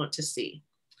that you want to see.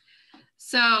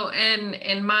 So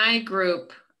in my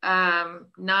group,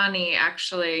 Nani,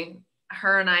 actually,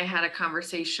 her and I had a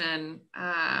conversation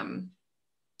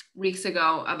weeks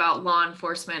ago about law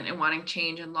enforcement and wanting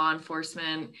change in law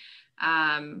enforcement,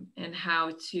 and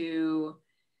how to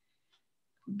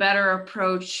better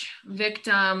approach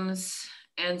victims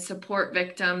and support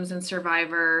victims and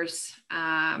survivors.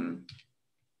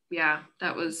 Yeah,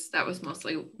 that was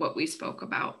mostly what we spoke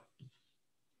about.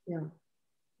 Yeah.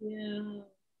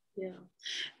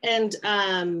 And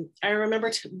I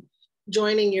remember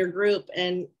joining your group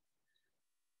and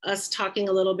us talking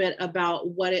a little bit about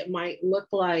what it might look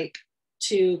like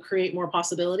to create more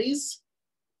possibilities,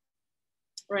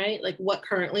 right? Like what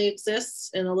currently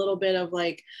exists, and a little bit of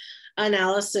like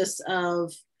analysis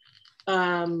of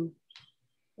when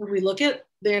we look at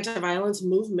the anti-violence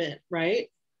movement,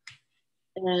 right?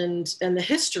 And the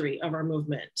history of our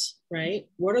movement, right?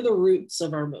 What are the roots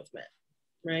of our movement,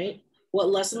 right? What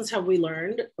lessons have we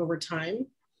learned over time?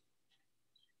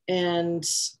 And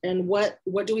what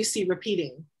do we see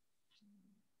repeating,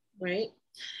 right?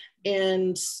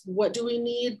 And what do we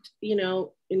need,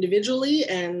 individually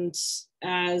and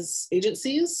as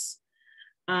agencies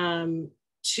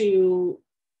to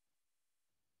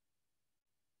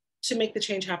make the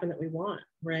change happen that we want,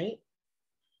 right?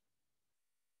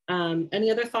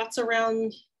 Any other thoughts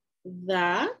around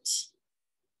that?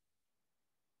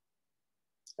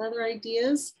 Other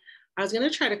ideas? I was going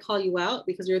to try to call you out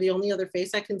because you're the only other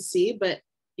face I can see, but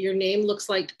your name looks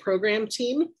like program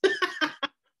team.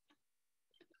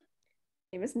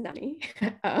 Name is Nani.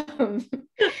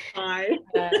 Hi.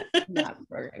 Not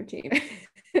program team.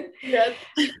 Yes.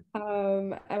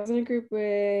 I was in a group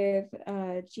with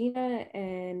Gina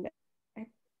and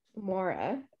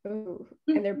Maura, and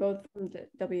they're both from the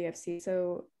WFC.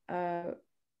 So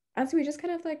as we just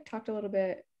kind of like talked a little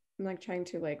bit, I'm like trying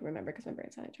to like remember because my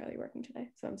brain's not entirely working today,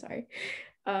 so I'm sorry.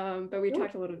 But we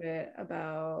talked a little bit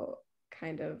about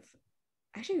kind of,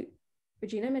 actually,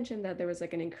 Regina mentioned that there was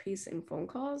like an increase in phone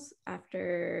calls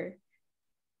after,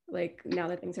 like, now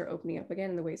that things are opening up again,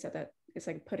 in the ways that is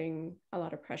like putting a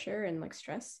lot of pressure and like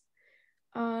stress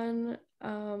on a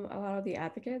lot of the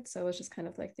advocates. So I was just kind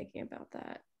of like thinking about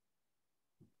that.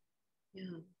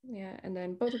 Yeah. And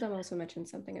then both of them also mentioned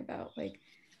something about like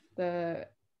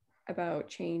about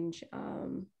change,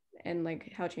 and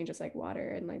like how change is like water,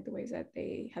 and like the ways that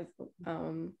they have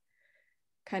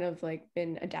kind of like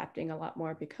been adapting a lot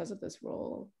more because of this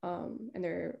role and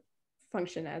their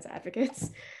function as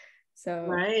advocates. So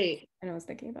right. And I was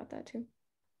thinking about that too.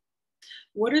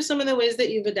 What are some of the ways that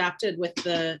you've adapted with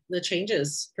the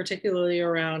changes, particularly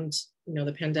around,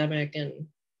 the pandemic and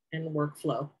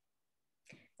workflow?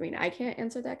 I mean, I can't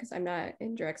answer that because I'm not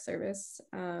in direct service.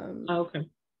 Okay.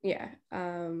 Yeah.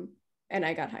 And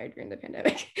I got hired during the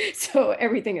pandemic. So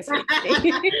everything is fake.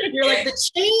 You're like, the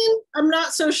chain, I'm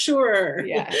not so sure.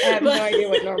 Yeah, I have no idea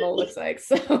what normal looks like.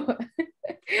 So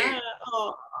right.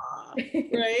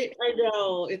 I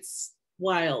know, it's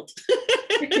wild.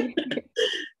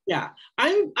 Yeah,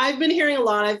 I've been hearing a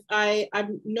lot.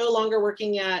 I'm no longer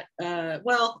working at,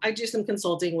 well, I do some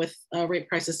consulting with rape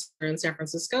crisis in San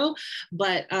Francisco,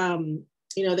 but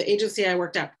you know, the agency I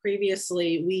worked at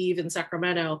previously, Weave in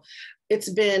Sacramento, it's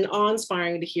been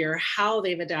awe-inspiring to hear how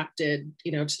they've adapted,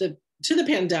 you know, to the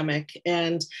pandemic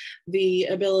and the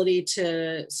ability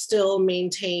to still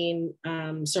maintain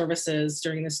services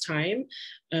during this time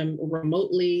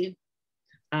remotely.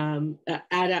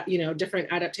 You know,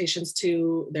 different adaptations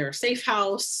to their safe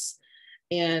house,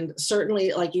 and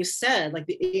certainly, like you said, like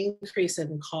the increase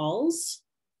in calls,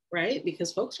 right?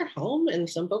 Because folks are home and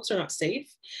some folks are not safe,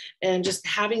 and just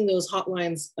having those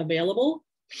hotlines available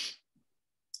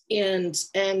and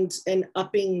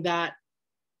upping that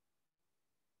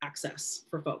access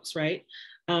for folks, right?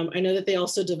 I know that they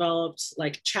also developed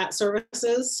like chat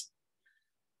services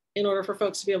in order for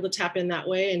folks to be able to tap in that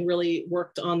way, and really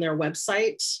worked on their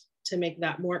website to make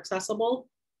that more accessible.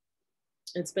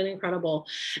 It's been incredible.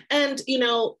 And, you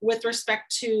know, with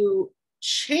respect to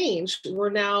change, we're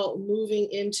now moving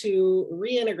into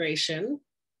reintegration,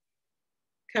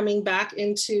 coming back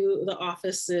into the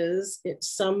offices,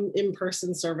 some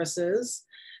in-person services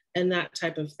and that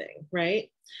type of thing, right?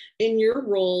 In your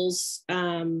roles,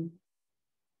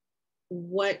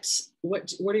 what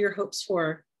are your hopes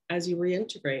for as you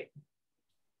reintegrate?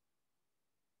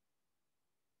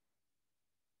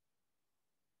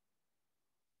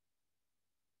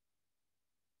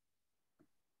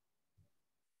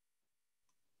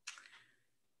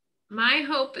 My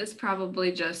hope is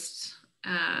probably just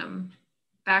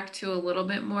back to a little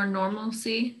bit more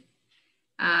normalcy,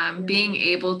 being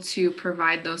able to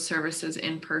provide those services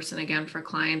in person again for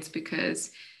clients,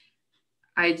 because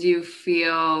I do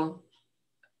feel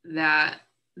that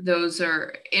those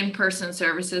are in-person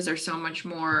services are so much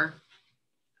more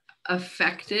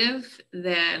effective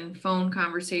than phone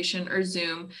conversation or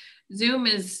Zoom. Zoom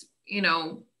is, you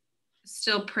know,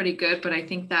 still pretty good, but I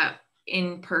think that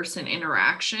in-person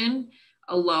interaction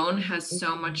alone has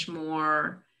so much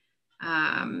more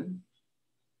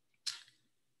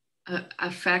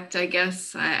effect, I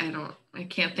guess. I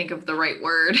can't think of the right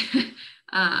word.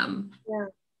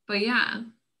 But yeah,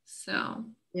 so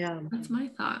yeah, that's my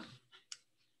thought.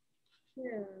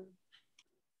 Yeah.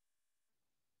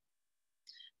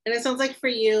 And it sounds like for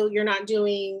you, you're not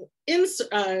doing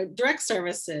direct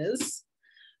services,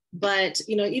 but,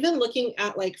 you know, even looking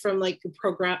at like from like the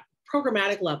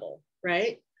programmatic level,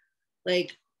 right?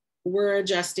 Like we're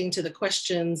adjusting to the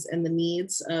questions and the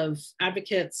needs of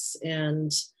advocates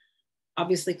and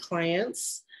obviously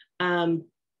clients.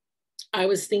 I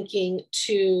was thinking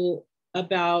too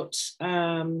about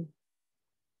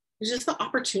just the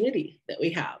opportunity that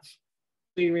we have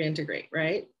to reintegrate,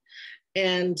 right?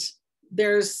 And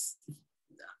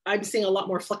I'm seeing a lot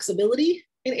more flexibility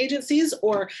in agencies,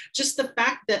 or just the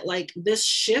fact that like this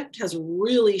shift has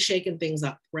really shaken things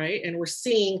up, right? And we're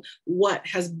seeing what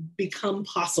has become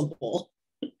possible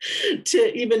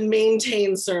to even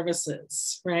maintain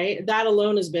services, right? That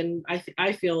alone has been,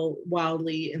 I feel,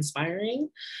 wildly inspiring.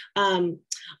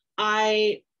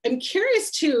 I am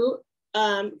curious too,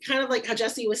 kind of like how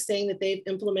Jesse was saying that they've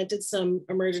implemented some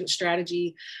emergent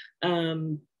strategy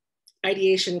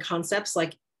ideation concepts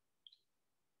like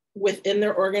within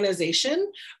their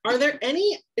organization. Is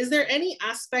there any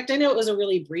aspect, I know it was a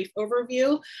really brief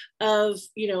overview of,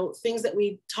 you know, things that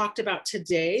we talked about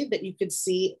today that you could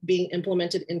see being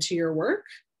implemented into your work?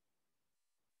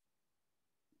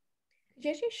 Could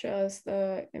you actually show us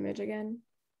the image again?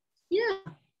 Yeah.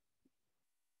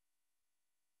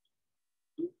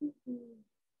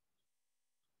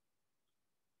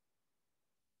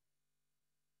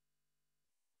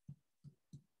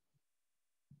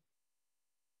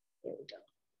 There we go.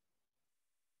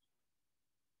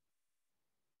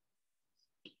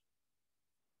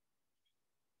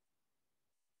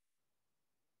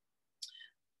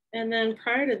 And then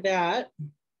prior to that,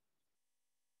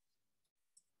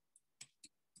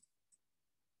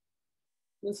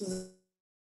 this is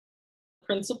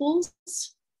principles.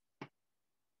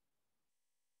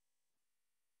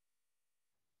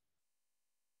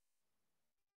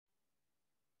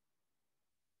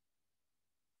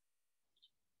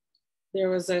 There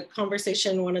was a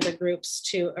conversation in one of the groups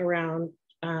too around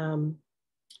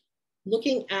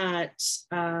looking at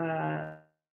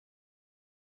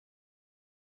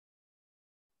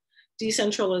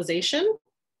decentralization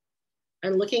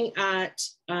and looking at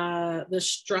the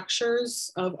structures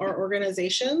of our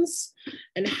organizations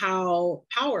and how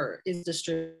power is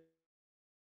distributed,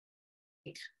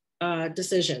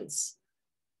 decisions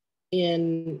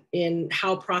in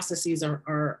how processes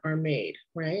are made,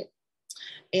 right?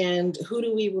 And who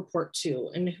do we report to,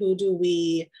 and who do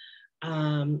we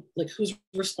like who's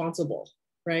responsible,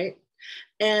 right?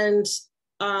 And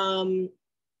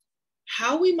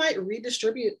how we might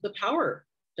redistribute the power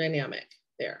dynamic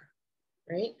there,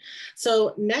 right?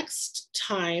 So next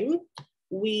time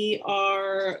we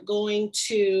are going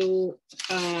to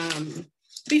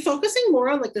be focusing more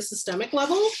on like the systemic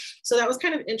level. So that was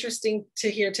kind of interesting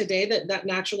to hear today that that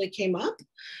naturally came up.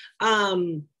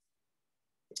 And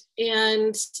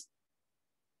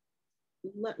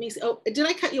let me see. Oh, did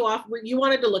I cut you off? You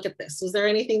wanted to look at this. Was there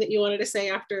anything that you wanted to say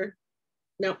after?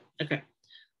 No, okay.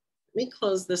 Let me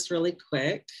close this really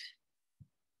quick.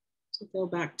 So go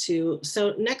back to,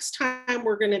 so next time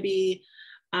we're gonna be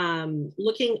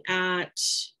looking at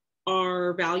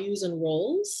our values and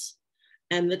roles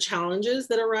and the challenges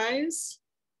that arise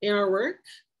in our work.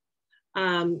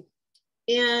 And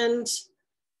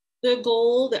the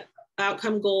goal, the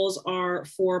outcome goals are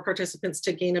for participants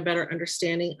to gain a better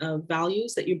understanding of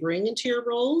values that you bring into your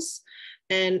roles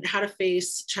and how to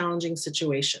face challenging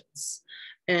situations.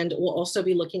 And we'll also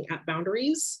be looking at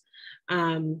boundaries.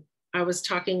 I was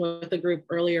talking with a group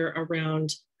earlier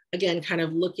around, again, kind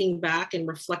of looking back and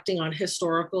reflecting on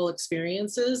historical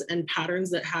experiences and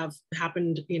patterns that have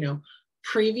happened,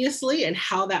 previously and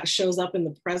how that shows up in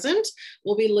the present.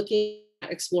 We'll be looking at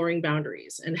exploring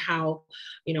boundaries and how,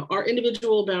 our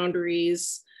individual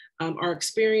boundaries, our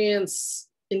experience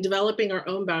in developing our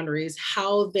own boundaries,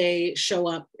 how they show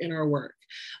up in our work,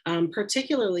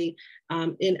 particularly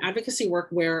in advocacy work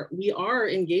where we are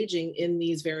engaging in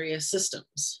these various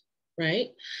systems,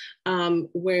 right?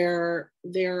 Where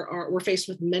we're faced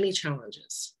with many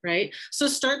challenges, right? So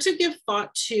start to give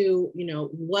thought to,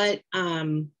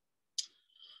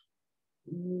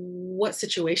 what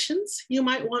situations you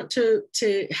might want to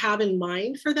have in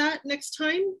mind for that next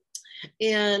time.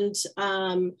 And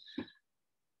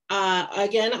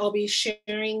again, I'll be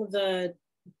sharing the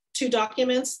 2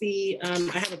 documents. I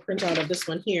have a printout of this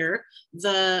one here,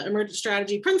 the emergent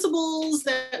strategy principles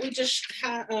that we just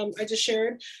I just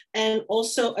shared, and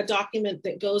also a document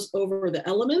that goes over the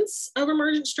elements of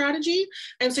emergent strategy.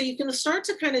 And so you can start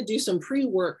to kind of do some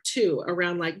pre-work too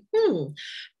around like,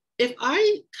 if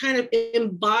I kind of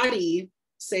embody,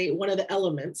 say, one of the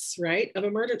elements, right, of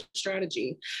emergent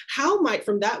strategy, how might,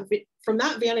 from that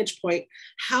vantage point,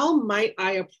 how might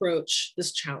I approach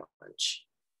this challenge,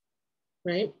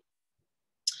 right?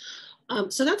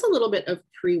 So that's a little bit of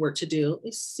pre-work to do. Let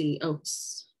me see. Oh, I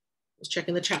was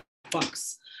checking the chat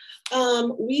box.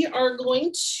 We are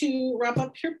going to wrap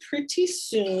up here pretty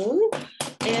soon,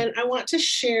 and I want to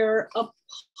share a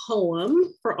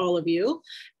poem for all of you.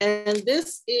 And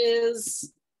this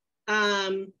is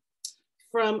from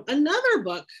another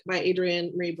book by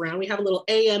Adrienne Marie Brown. We have a little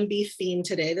AMB theme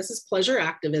today. This is Pleasure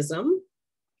Activism.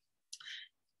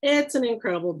 It's an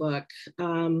incredible book.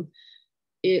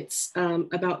 It's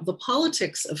about the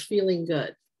politics of feeling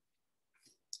good.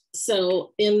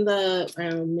 So in the,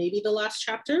 maybe the last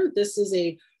chapter, this is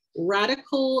a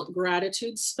radical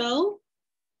gratitude spell.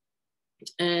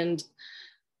 And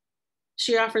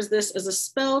she offers this as a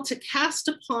spell to cast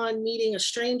upon meeting a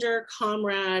stranger,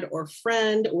 comrade, or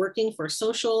friend working for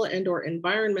social and or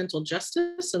environmental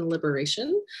justice and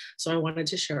liberation. So I wanted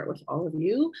to share it with all of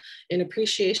you in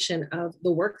appreciation of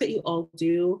the work that you all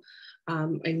do.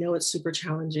 I know it's super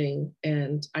challenging,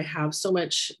 and I have so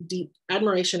much deep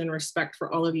admiration and respect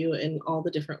for all of you in all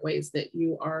the different ways that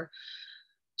you are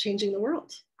changing the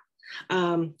world.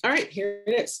 All right, here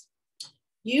it is.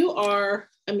 You are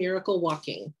a miracle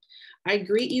walking. I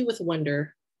greet you with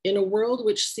wonder. In a world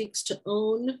which seeks to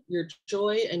own your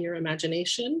joy and your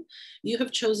imagination, you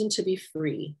have chosen to be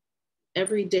free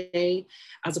every day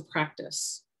as a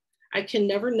practice. I can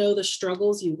never know the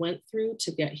struggles you went through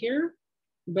to get here,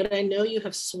 but I know you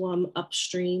have swum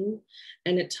upstream,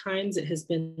 and at times it has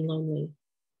been lonely.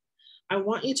 I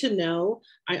want you to know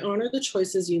I honor the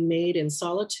choices you made in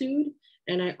solitude,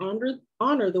 and I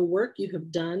honor the work you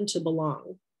have done to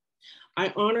belong.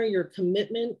 I honor your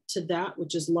commitment to that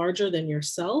which is larger than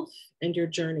yourself and your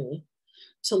journey,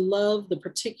 to love the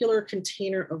particular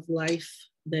container of life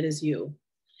that is you.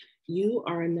 You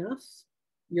are enough.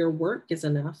 Your work is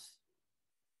enough.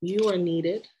 You are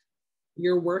needed.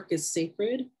 Your work is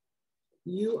sacred.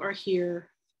 You are here,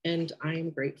 and I am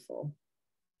grateful.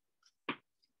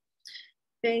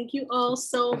 Thank you all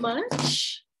so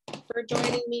much for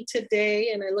joining me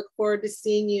today, and I look forward to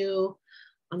seeing you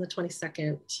on the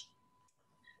 22nd.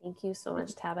 Thank you so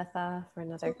much, Tabitha, for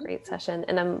another great session.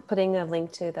 And I'm putting a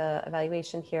link to the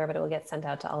evaluation here, but it will get sent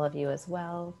out to all of you as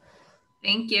well.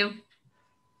 Thank you.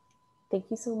 Thank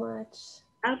you so much.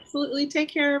 Absolutely. Take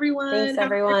care, everyone. Thanks,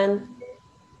 everyone.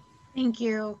 Thank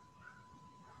you.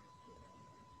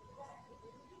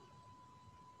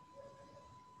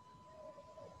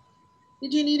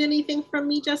 Did you need anything from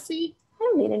me, Jessie? I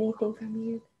don't need anything from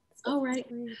you. All right.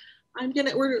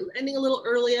 We're ending a little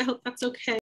early. I hope that's okay.